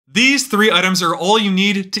These 3 items are all you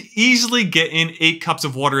need to easily get in 8 cups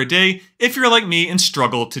of water a day if you're like me and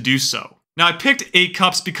struggle to do so. Now I picked 8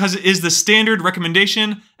 cups because it is the standard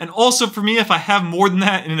recommendation, and also for me, if I have more than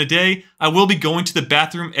that in a day, I will be going to the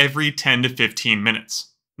bathroom every 10 to 15 minutes.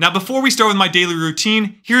 Now before we start with my daily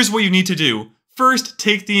routine, here's what you need to do. First,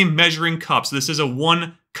 take the measuring cup. So this is a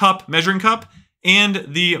 1 cup measuring cup, and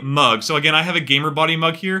the mug. So again, I have a GamerBody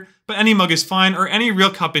mug here, but any mug is fine, or any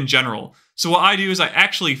real cup in general. So what I do is I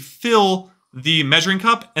actually fill the measuring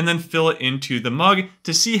cup and then fill it into the mug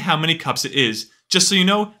to see how many cups it is. Just so you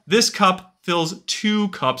know, this cup fills 2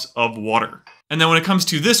 cups of water. And then when it comes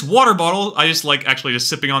to this water bottle, I just like actually just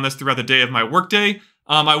sipping on this throughout the day of my workday.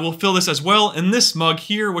 I will fill this as well, and this mug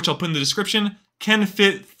here, which I'll put in the description, can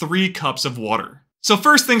fit 3 cups of water. So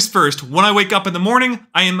first things first, when I wake up in the morning,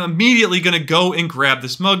 I am immediately going to go and grab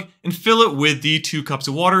this mug and fill it with the 2 cups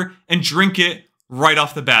of water and drink it right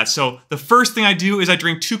off the bat. So the first thing I do is I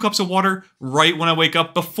drink 2 cups of water right when I wake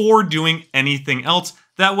up before doing anything else.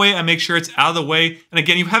 That way I make sure it's out of the way. And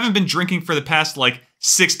again, you haven't been drinking for the past like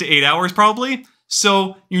 6 to 8 hours probably.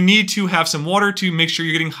 So you need to have some water to make sure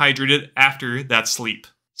you're getting hydrated after that sleep.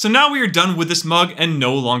 So now we are done with this mug and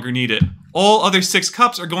no longer need it. All other 6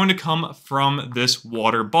 cups are going to come from this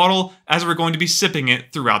water bottle as we're going to be sipping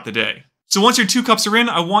it throughout the day. So once your 2 cups are in,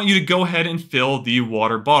 I want you to go ahead and fill the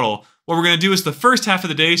water bottle. What we're going to do is the first half of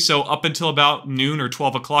the day, so up until about noon or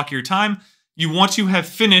 12 o'clock your time, you want to have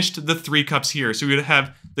finished the 3 cups here. So you're going to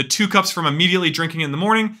have the 2 cups from immediately drinking in the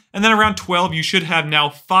morning, and then around 12 you should have now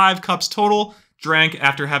 5 cups total drank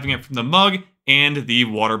after having it from the mug and the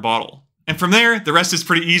water bottle. And from there, the rest is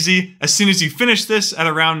pretty easy. As soon as you finish this at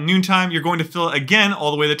around noontime, you're going to fill it again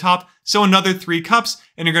all the way to the top, so another 3 cups,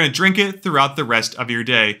 and you're going to drink it throughout the rest of your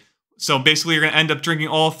day. So basically, you're going to end up drinking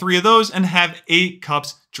all 3 of those and have 8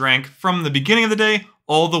 cups drank from the beginning of the day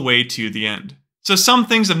all the way to the end. So some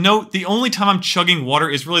things of note, the only time I'm chugging water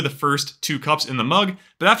is really the first 2 cups in the mug,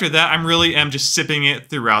 but after that, I really am just sipping it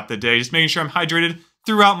throughout the day, just making sure I'm hydrated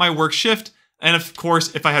throughout my work shift. And of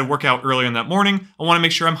course, if I had workout earlier in that morning, I want to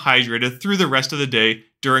make sure I'm hydrated through the rest of the day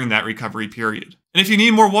during that recovery period. And if you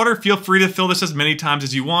need more water, feel free to fill this as many times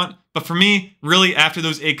as you want. But for me, really after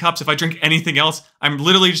those 8 cups, if I drink anything else, I'm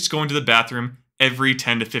literally just going to the bathroom every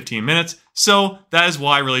 10 to 15 minutes. So that is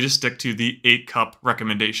why I really just stick to the 8 cup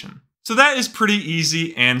recommendation. So that is pretty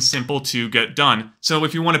easy and simple to get done. So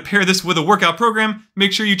if you want to pair this with a workout program,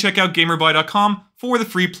 make sure you check out GamerBody.com for the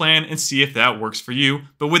free plan and see if that works for you.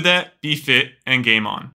 But with that, be fit and game on.